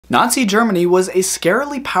Nazi Germany was a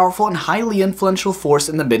scarily powerful and highly influential force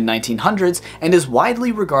in the mid-1900s and is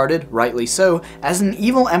widely regarded, rightly so, as an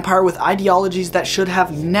evil empire with ideologies that should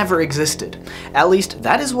have never existed. At least,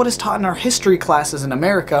 that is what is taught in our history classes in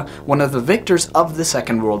America, one of the victors of the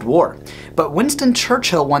Second World War. But Winston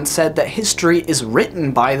Churchill once said that history is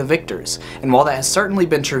written by the victors, and while that has certainly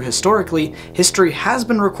been true historically, history has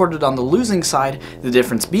been recorded on the losing side, the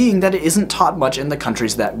difference being that it isn't taught much in the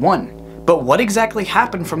countries that won. But what exactly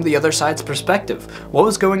happened from the other side's perspective? What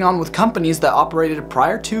was going on with companies that operated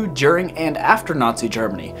prior to, during, and after Nazi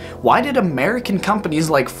Germany? Why did American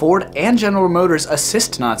companies like Ford and General Motors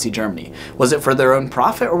assist Nazi Germany? Was it for their own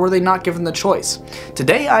profit, or were they not given the choice?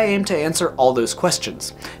 Today I aim to answer all those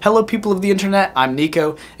questions. Hello people of the internet, I'm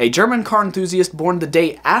Nico, a German car enthusiast born the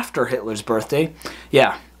day after Hitler's birthday.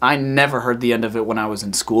 Yeah, I never heard the end of it when I was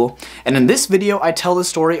in school, and in this video I tell the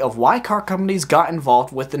story of why car companies got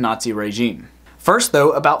involved with the Nazi regime. First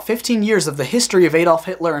though, about 15 years of the history of Adolf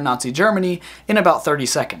Hitler and Nazi Germany in about 30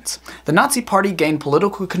 seconds. The Nazi Party gained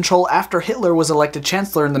political control after Hitler was elected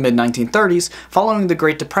Chancellor in the mid-1930s following the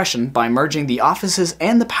Great Depression by merging the offices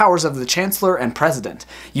and the powers of the Chancellor and President.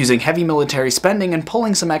 Using heavy military spending and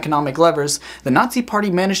pulling some economic levers, the Nazi Party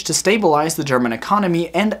managed to stabilize the German economy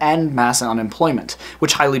and end mass unemployment,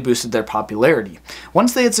 which highly boosted their popularity.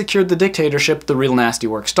 Once they had secured the dictatorship, the real nasty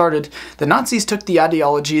work started. The Nazis took the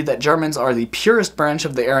ideology that Germans are the purest branch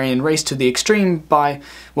of the Aryan race to the extreme by,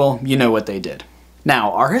 well, you know what they did.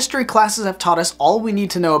 Now, our history classes have taught us all we need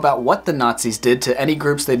to know about what the Nazis did to any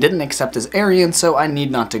groups they didn't accept as Aryan, so I need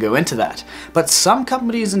not to go into that. But some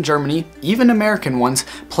companies in Germany, even American ones,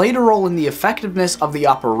 played a role in the effectiveness of the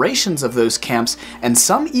operations of those camps, and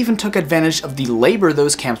some even took advantage of the labor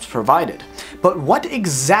those camps provided. But what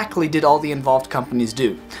exactly did all the involved companies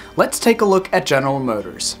do? Let's take a look at General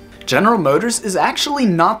Motors. General Motors is actually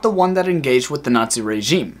not the one that engaged with the Nazi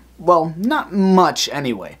regime. Well, not much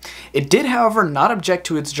anyway. It did, however, not object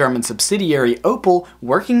to its German subsidiary Opel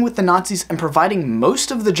working with the Nazis and providing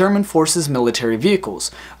most of the German forces' military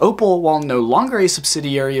vehicles. Opel, while no longer a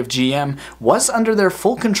subsidiary of GM, was under their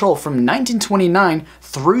full control from 1929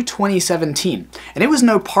 through 2017. And it was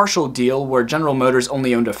no partial deal where General Motors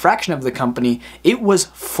only owned a fraction of the company, it was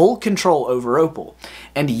full control over Opel.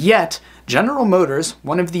 And yet, General Motors,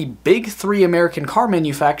 one of the big three American car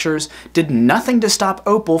manufacturers, did nothing to stop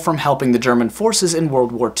Opel from helping the German forces in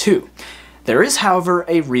World War II. There is, however,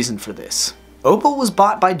 a reason for this. Opel was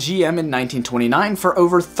bought by GM in 1929 for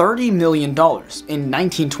over $30 million in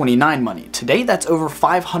 1929 money. Today that's over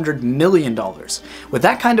 $500 million. With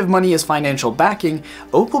that kind of money as financial backing,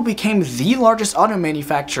 Opel became the largest auto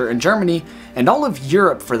manufacturer in Germany, and all of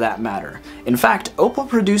Europe for that matter. In fact, Opel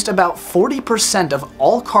produced about 40% of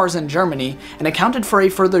all cars in Germany and accounted for a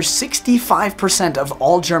further 65% of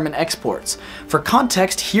all German exports. For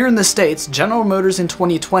context, here in the States, General Motors in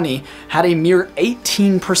 2020 had a mere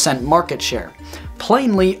 18% market share.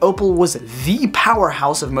 Plainly, Opel was the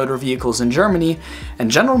powerhouse of motor vehicles in Germany,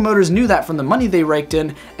 and General Motors knew that from the money they raked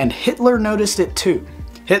in, and Hitler noticed it too.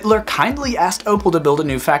 Hitler kindly asked Opel to build a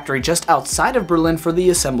new factory just outside of Berlin for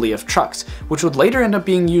the assembly of trucks, which would later end up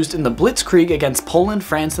being used in the Blitzkrieg against Poland,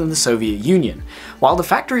 France, and the Soviet Union. While the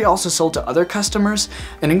factory also sold to other customers,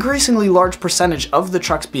 an increasingly large percentage of the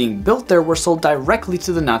trucks being built there were sold directly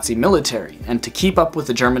to the Nazi military, and to keep up with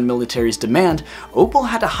the German military's demand, Opel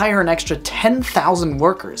had to hire an extra 10,000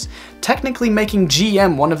 workers, technically making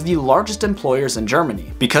GM one of the largest employers in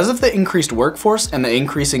Germany. Because of the increased workforce and the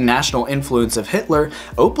increasing national influence of Hitler,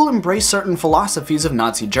 Opel embraced certain philosophies of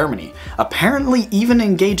Nazi Germany, apparently even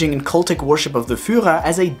engaging in cultic worship of the Führer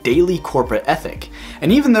as a daily corporate ethic.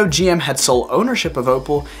 And even though GM had sole ownership of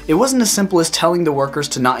Opel, it wasn't as simple as telling the workers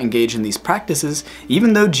to not engage in these practices,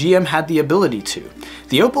 even though GM had the ability to.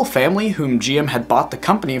 The Opel family, whom GM had bought the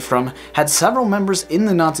company from, had several members in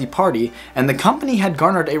the Nazi Party, and the company had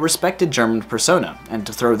garnered a respected German persona, and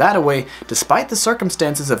to throw that away, despite the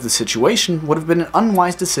circumstances of the situation, would have been an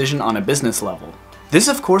unwise decision on a business level. This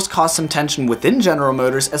of course caused some tension within General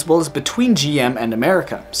Motors as well as between GM and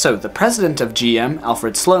America, so the president of GM,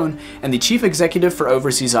 Alfred Sloan, and the chief executive for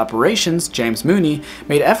overseas operations, James Mooney,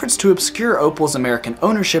 made efforts to obscure Opel's American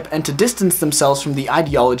ownership and to distance themselves from the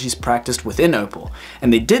ideologies practiced within Opel,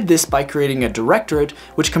 and they did this by creating a directorate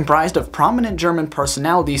which comprised of prominent German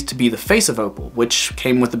personalities to be the face of Opel, which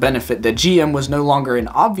came with the benefit that GM was no longer in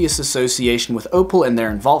obvious association with Opel and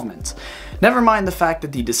their involvement. Never mind the fact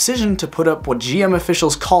that the decision to put up what GM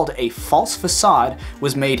officials called a false facade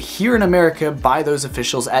was made here in America by those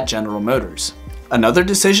officials at General Motors. Another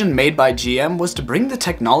decision made by GM was to bring the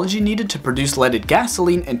technology needed to produce leaded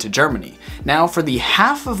gasoline into Germany. Now, for the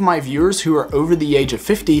half of my viewers who are over the age of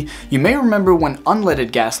 50, you may remember when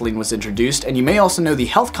unleaded gasoline was introduced, and you may also know the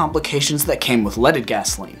health complications that came with leaded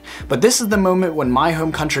gasoline. But this is the moment when my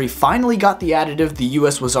home country finally got the additive the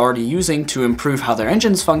US was already using to improve how their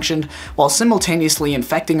engines functioned, while simultaneously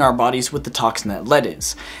infecting our bodies with the toxin that lead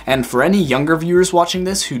is. And for any younger viewers watching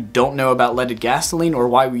this who don't know about leaded gasoline or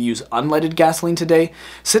why we use unleaded gasoline today,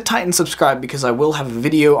 sit tight and subscribe because I will have a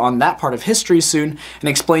video on that part of history soon and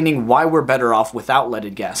explaining why we're better off without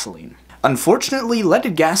leaded gasoline. Unfortunately,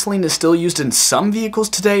 leaded gasoline is still used in some vehicles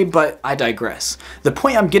today, but I digress. The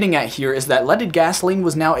point I'm getting at here is that leaded gasoline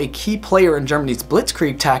was now a key player in Germany's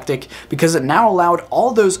blitzkrieg tactic because it now allowed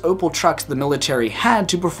all those Opel trucks the military had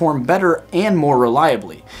to perform better and more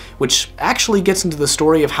reliably, which actually gets into the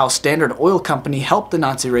story of how Standard Oil Company helped the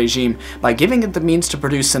Nazi regime by giving it the means to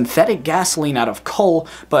produce synthetic gasoline out of coal,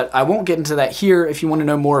 but I won't get into that here. If you want to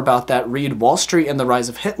know more about that, read Wall Street and the Rise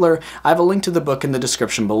of Hitler. I have a link to the book in the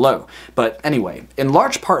description below. But anyway, in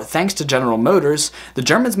large part thanks to General Motors, the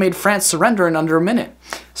Germans made France surrender in under a minute.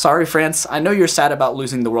 Sorry France, I know you're sad about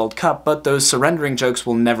losing the World Cup, but those surrendering jokes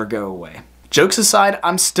will never go away. Jokes aside,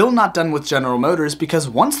 I'm still not done with General Motors because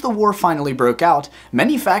once the war finally broke out,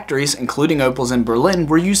 many factories, including Opel's in Berlin,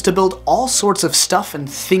 were used to build all sorts of stuff and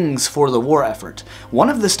things for the war effort. One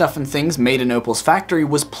of the stuff and things made in Opel's factory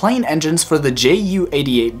was plane engines for the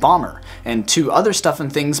Ju-88 bomber, and two other stuff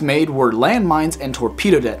and things made were landmines and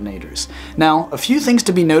torpedo detonators. Now, a few things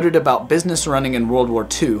to be noted about business running in World War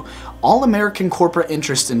II. All American corporate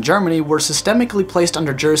interests in Germany were systemically placed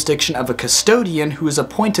under jurisdiction of a custodian who was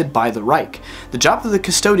appointed by the Reich. The job of the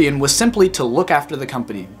custodian was simply to look after the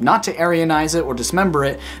company, not to Aryanize it or dismember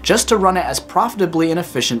it, just to run it as profitably and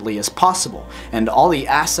efficiently as possible, and all the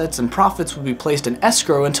assets and profits would be placed in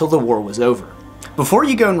escrow until the war was over. Before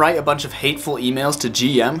you go and write a bunch of hateful emails to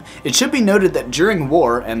GM, it should be noted that during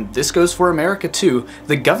war, and this goes for America too,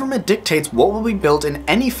 the government dictates what will be built in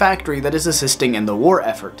any factory that is assisting in the war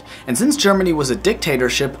effort. And since Germany was a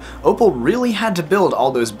dictatorship, Opel really had to build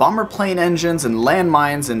all those bomber plane engines and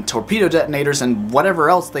landmines and torpedo detonators and whatever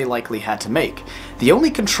else they likely had to make. The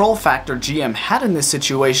only control factor GM had in this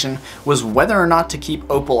situation was whether or not to keep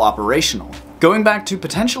Opel operational. Going back to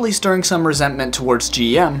potentially stirring some resentment towards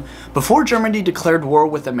GM, before Germany declared war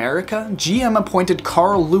with America, GM appointed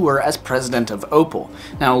Karl Luhr as president of Opel.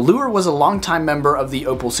 Now, Luhr was a longtime member of the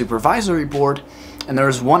Opel Supervisory Board, and there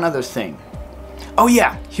was one other thing. Oh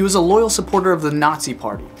yeah, he was a loyal supporter of the Nazi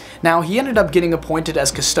Party. Now, he ended up getting appointed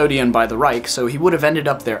as custodian by the Reich, so he would have ended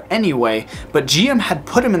up there anyway, but GM had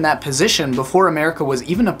put him in that position before America was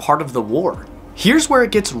even a part of the war. Here's where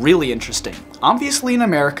it gets really interesting. Obviously in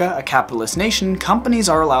America, a capitalist nation, companies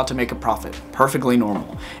are allowed to make a profit. Perfectly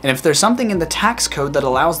normal. And if there's something in the tax code that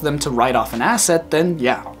allows them to write off an asset, then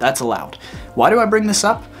yeah, that's allowed. Why do I bring this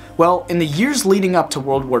up? Well, in the years leading up to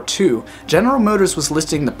World War II, General Motors was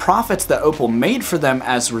listing the profits that Opel made for them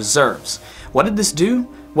as reserves. What did this do?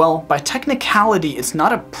 Well, by technicality, it's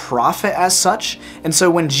not a profit as such, and so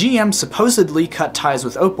when GM supposedly cut ties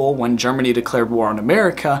with Opel when Germany declared war on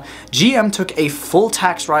America, GM took a full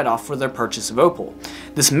tax write-off for their purchase of Opel.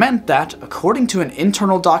 This meant that, according to an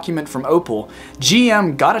internal document from Opel,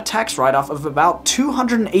 GM got a tax write-off of about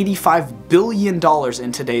 $285 billion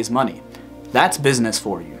in today's money. That's business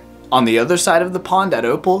for you. On the other side of the pond at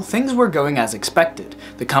Opel, things were going as expected.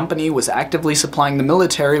 The company was actively supplying the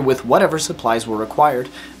military with whatever supplies were required,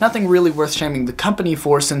 nothing really worth shaming the company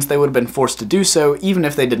for since they would have been forced to do so even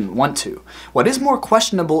if they didn't want to. What is more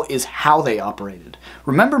questionable is how they operated.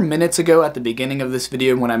 Remember minutes ago at the beginning of this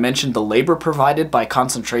video when I mentioned the labor provided by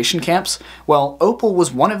concentration camps? Well, Opel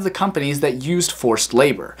was one of the companies that used forced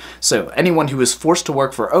labor. So anyone who was forced to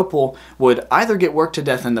work for Opel would either get worked to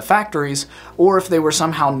death in the factories, or if they were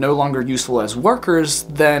somehow no longer useful as workers,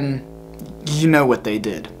 then you know what they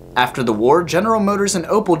did. After the war, General Motors and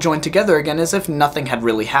Opel joined together again as if nothing had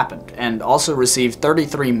really happened, and also received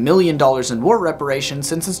 $33 million in war reparations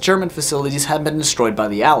since its German facilities had been destroyed by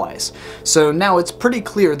the Allies. So now it's pretty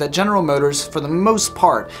clear that General Motors, for the most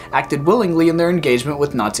part, acted willingly in their engagement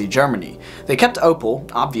with Nazi Germany. They kept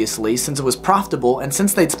Opel, obviously, since it was profitable and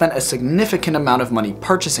since they'd spent a significant amount of money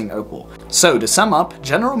purchasing Opel. So to sum up,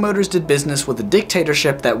 General Motors did business with a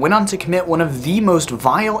dictatorship that went on to commit one of the most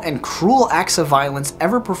vile and cruel acts of violence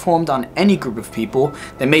ever performed on any group of people.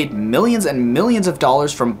 They made millions and millions of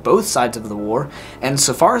dollars from both sides of the war, and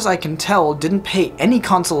so far as I can tell, didn't pay any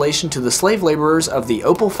consolation to the slave laborers of the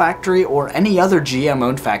Opel factory or any other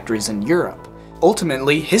GM-owned factories in Europe.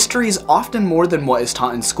 Ultimately, history is often more than what is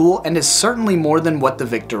taught in school and is certainly more than what the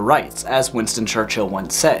victor writes, as Winston Churchill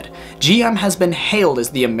once said. GM has been hailed as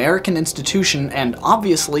the American institution, and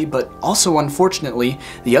obviously, but also unfortunately,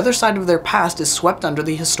 the other side of their past is swept under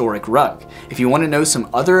the historic rug. If you want to know some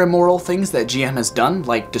other immoral things that GM has done,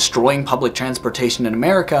 like destroying public transportation in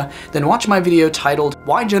America, then watch my video titled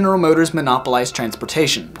 "Why General Motors Monopolized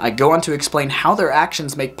Transportation." I go on to explain how their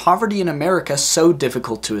actions make poverty in America so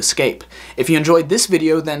difficult to escape. If you enjoyed this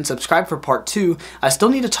video, then subscribe for part 2. I still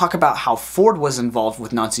need to talk about how Ford was involved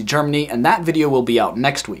with Nazi Germany, and that video will be out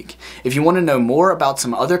next week. If you want to know more about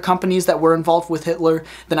some other companies that were involved with Hitler,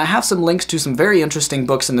 then I have some links to some very interesting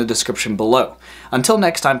books in the description below. Until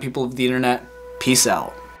next time, people of the internet, peace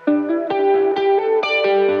out.